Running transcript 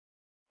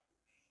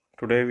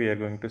Today we are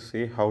going to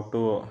see how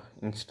to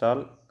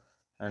install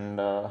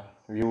and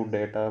view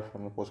data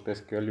from the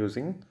PostgreSQL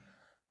using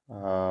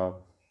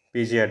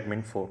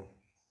pgAdmin 4.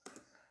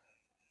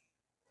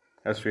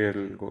 As we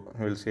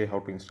will see how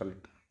to install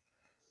it.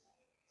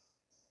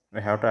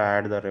 We have to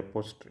add the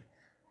repository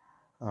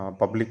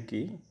public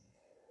key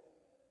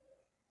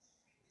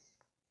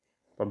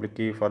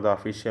for the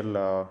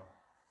official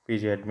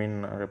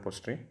pgAdmin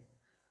repository.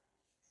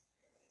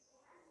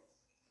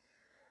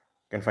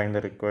 You can find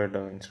the required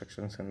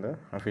instructions in the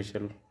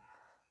official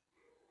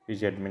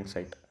pgAdmin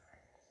site.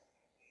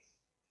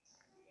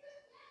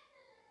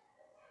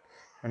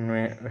 And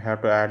we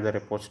have to add the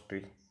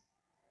repository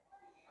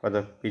for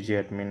the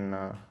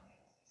pgAdmin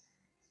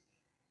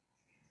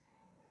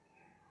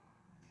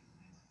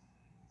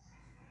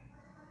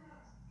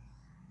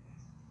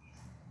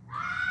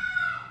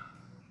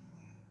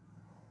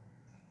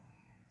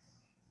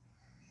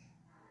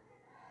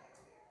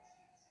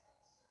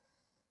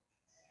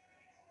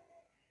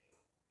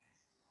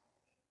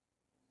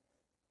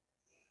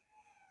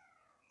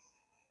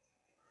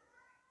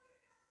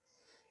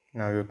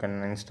Now you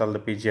can install the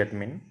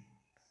pgAdmin.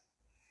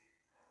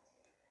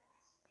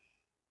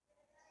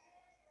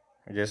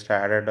 I just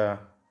added a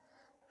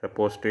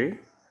repository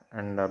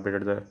and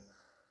updated the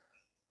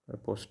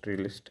repository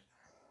list,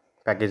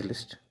 package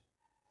list.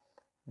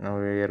 Now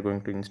we are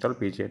going to install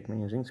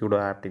pgAdmin using sudo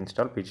apt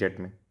install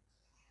pgAdmin.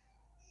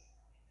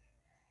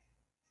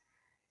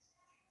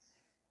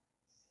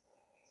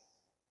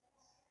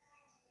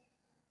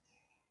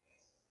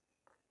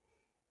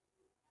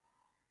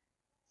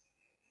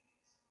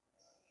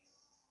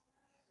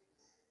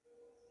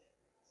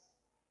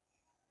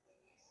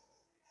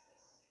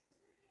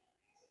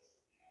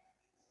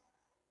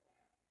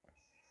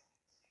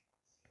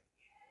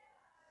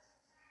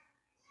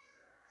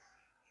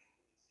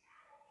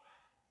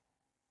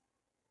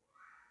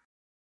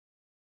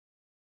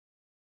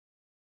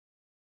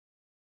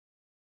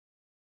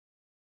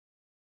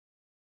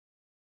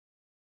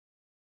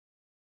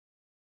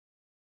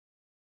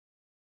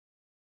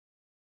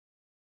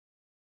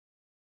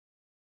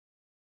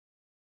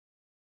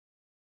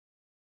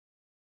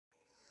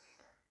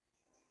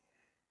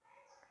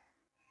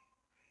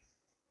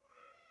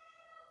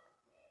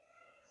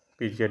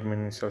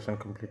 pgAdmin installation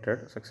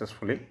completed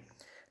successfully.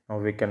 Now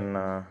we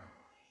can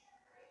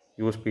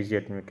use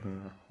pgAdmin. We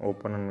can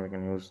open and we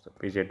can use the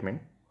pgAdmin.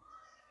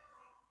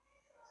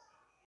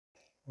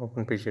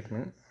 Open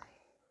pgAdmin.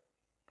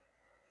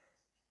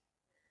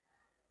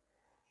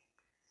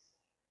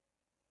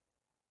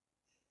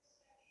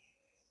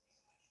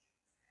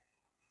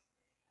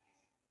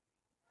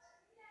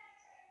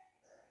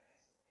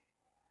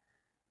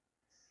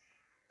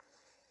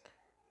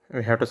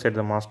 We have to set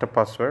the master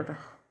password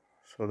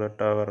so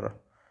that our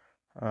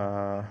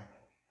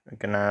we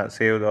can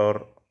save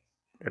our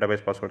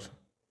database passwords.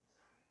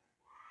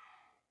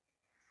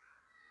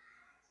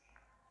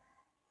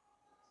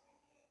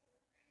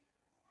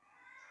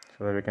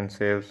 So that we can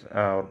save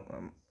our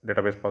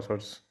database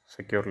passwords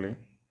securely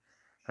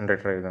and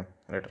retrieve them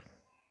later.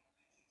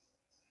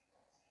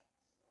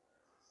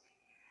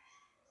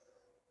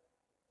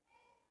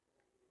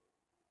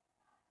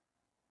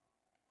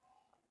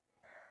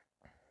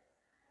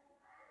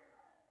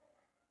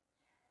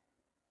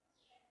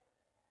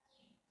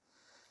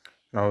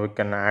 Now we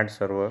can add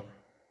server.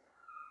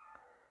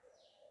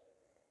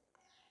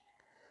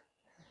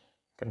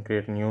 Can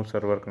create new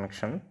server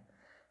connection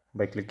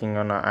by clicking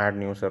on add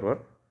new server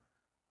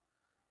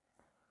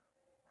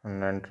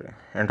and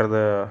enter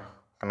the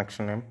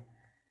connection name.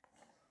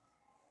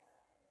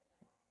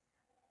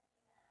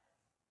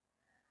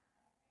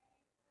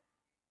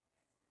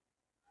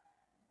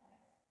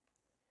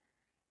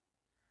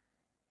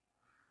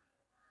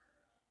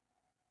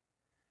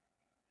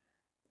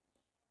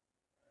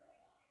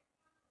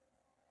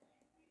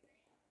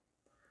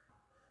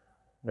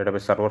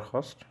 Database server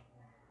host.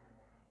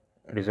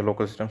 It is a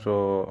local system,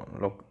 so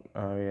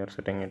we are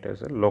setting it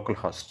as a local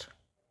host.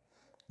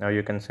 Now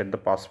you can set the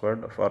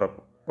password for a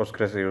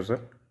Postgres user.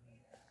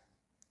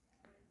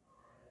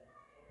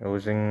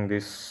 Using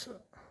this,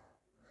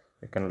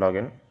 you can log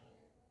in.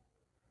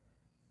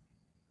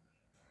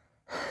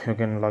 You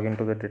can log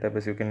into the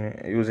database. You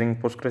can, using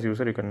Postgres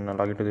user, you can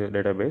log into the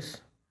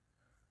database.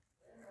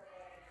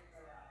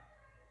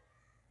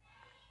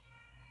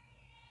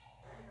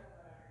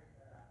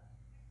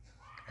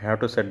 You have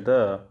to set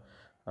the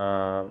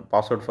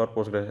password for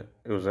Postgres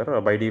user.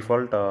 By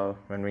default,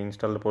 when we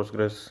install the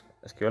Postgres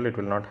SQL, it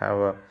will not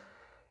have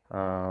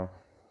a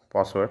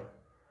password.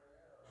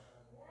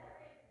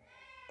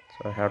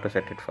 So I have to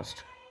set it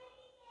first.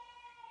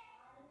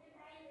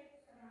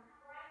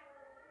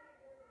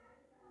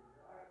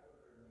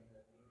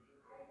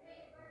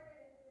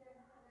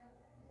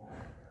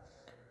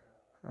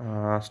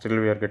 Still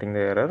we are getting the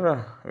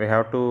error.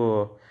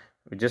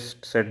 We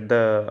just set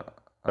the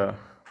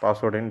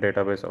password in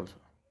database also.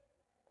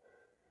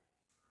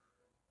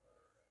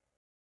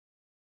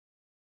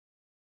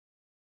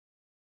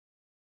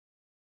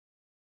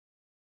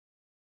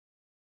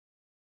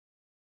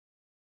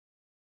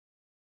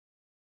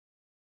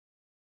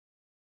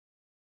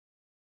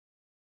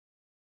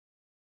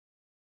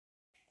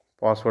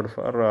 password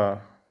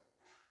for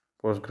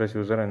postgres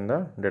user in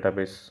the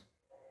database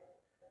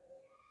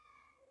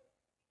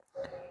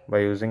by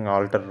using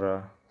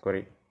alter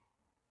query.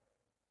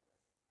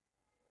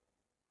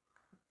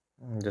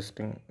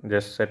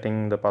 Just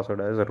setting the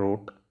password as a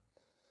root.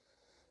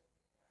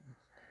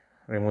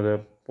 Remove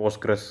the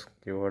postgres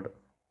keyword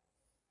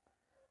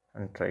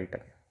and try it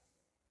again.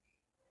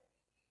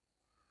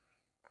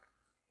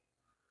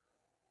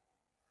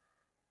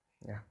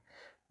 Yeah,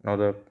 now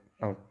the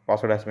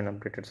password has been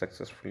updated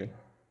successfully.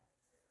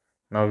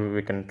 Now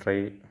we can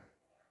try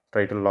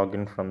to log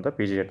in from the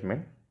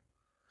pgAdmin,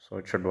 so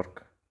it should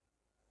work.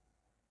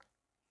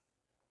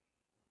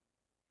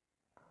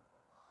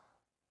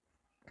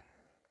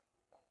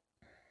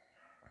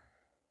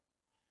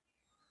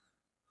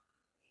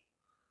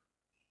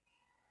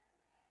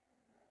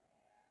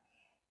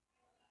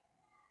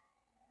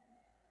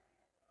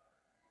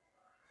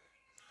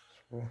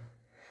 So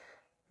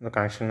the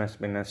connection has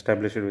been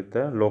established with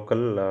the local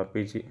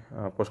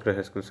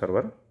PostgreSQL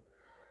server.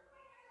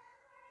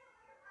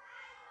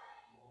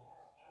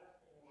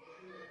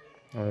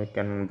 We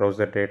can browse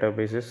the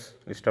databases,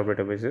 list of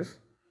databases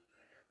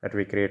that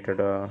we created.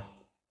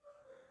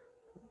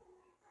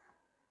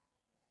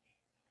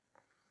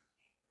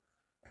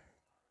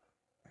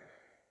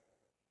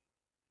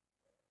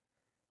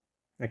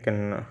 I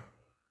can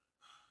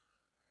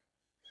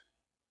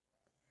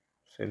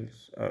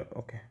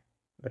okay,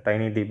 the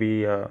tinydb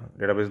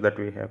database that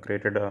we have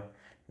created in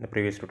the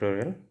previous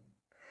tutorial. And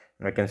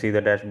we can see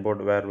the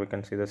dashboard where we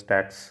can see the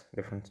stats,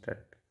 different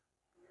stats.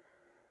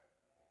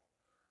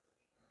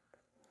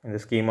 In the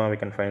schema we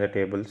can find the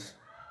tables.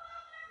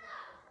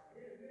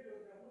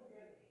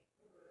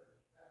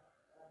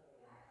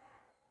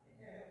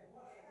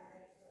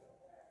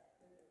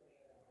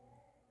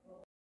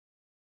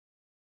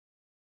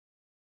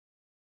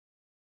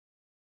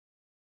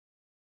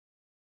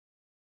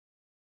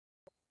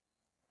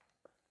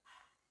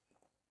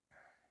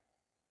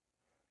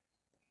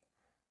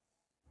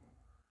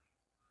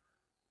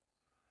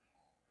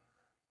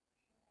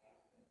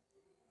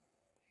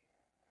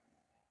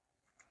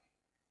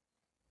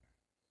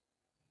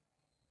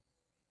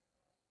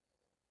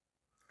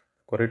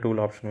 Query tool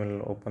option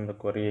will open the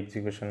query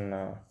execution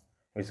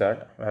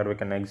wizard where we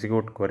can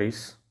execute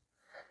queries,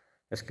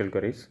 SQL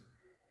queries.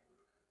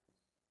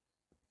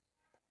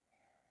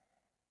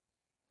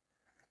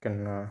 You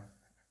can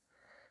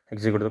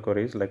execute the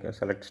queries like a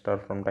select star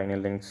from tiny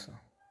links.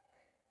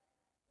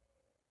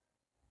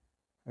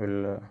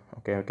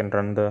 Okay, we can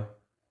run the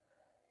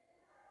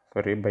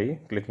query by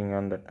clicking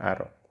on that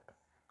arrow.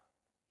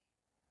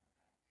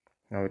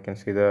 Now we can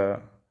see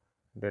the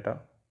data.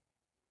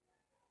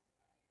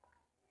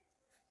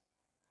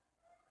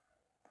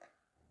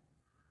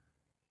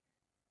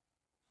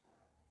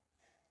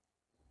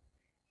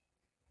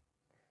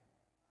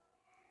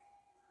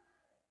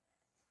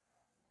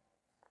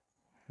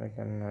 I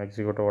can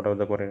execute whatever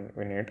the query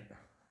we need.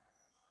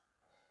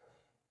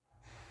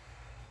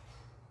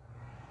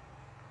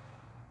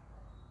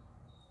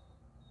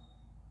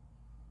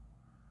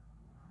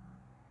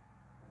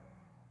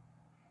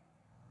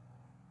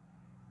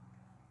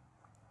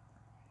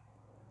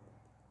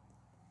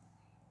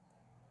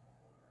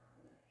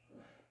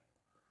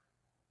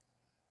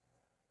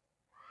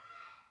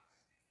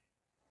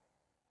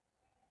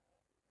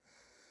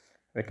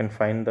 We can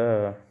find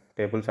the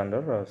tables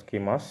under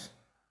schemas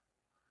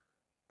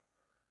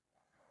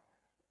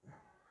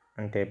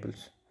and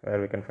tables, where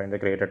we can find the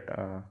created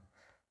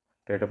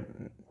data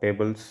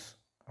tables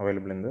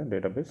available in the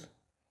database.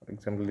 For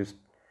example, this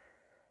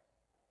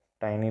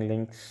tiny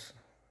links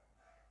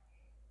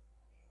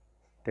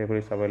table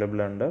is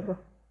available under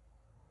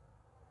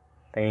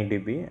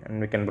tinydb,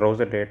 and we can browse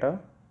the data.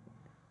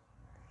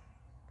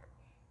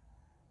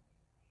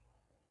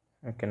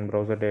 I can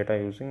browse the data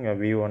using a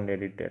view and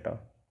edit data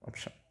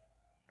option.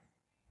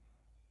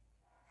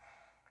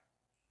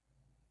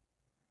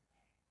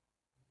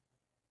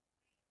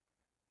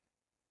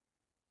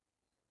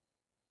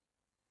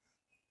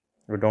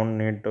 We don't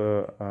need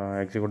to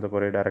execute the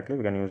query directly.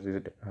 We can use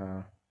this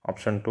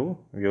option to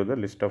view the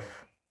list of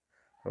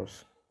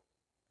rows.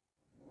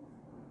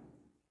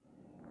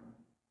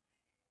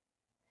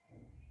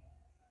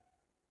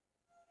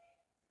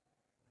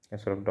 I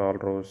select all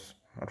rows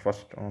or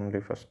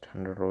only first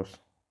 100 rows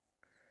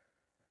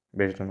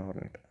based on our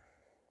need.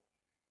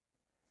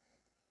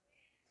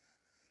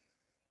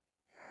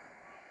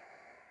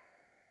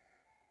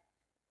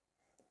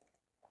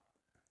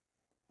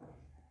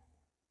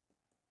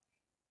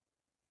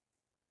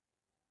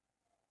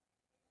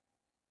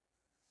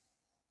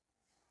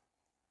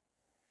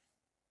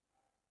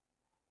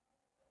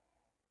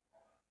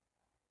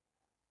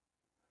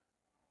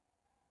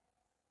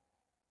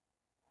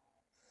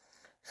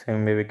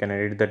 Same way we can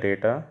edit the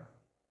data.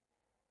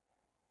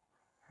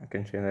 I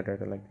can change the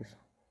data like this.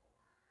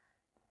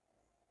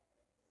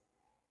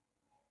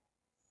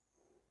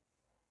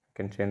 We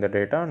can change the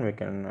data and we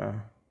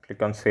can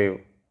click on save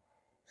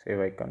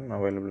icon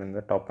available in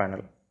the top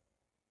panel.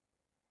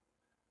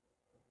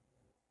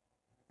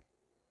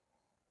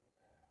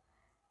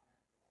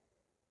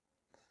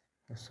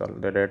 That's all,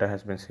 the data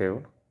has been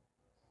saved.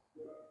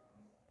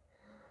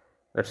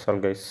 That's all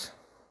guys.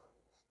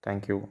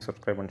 Thank you.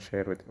 Subscribe and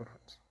share with your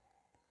friends.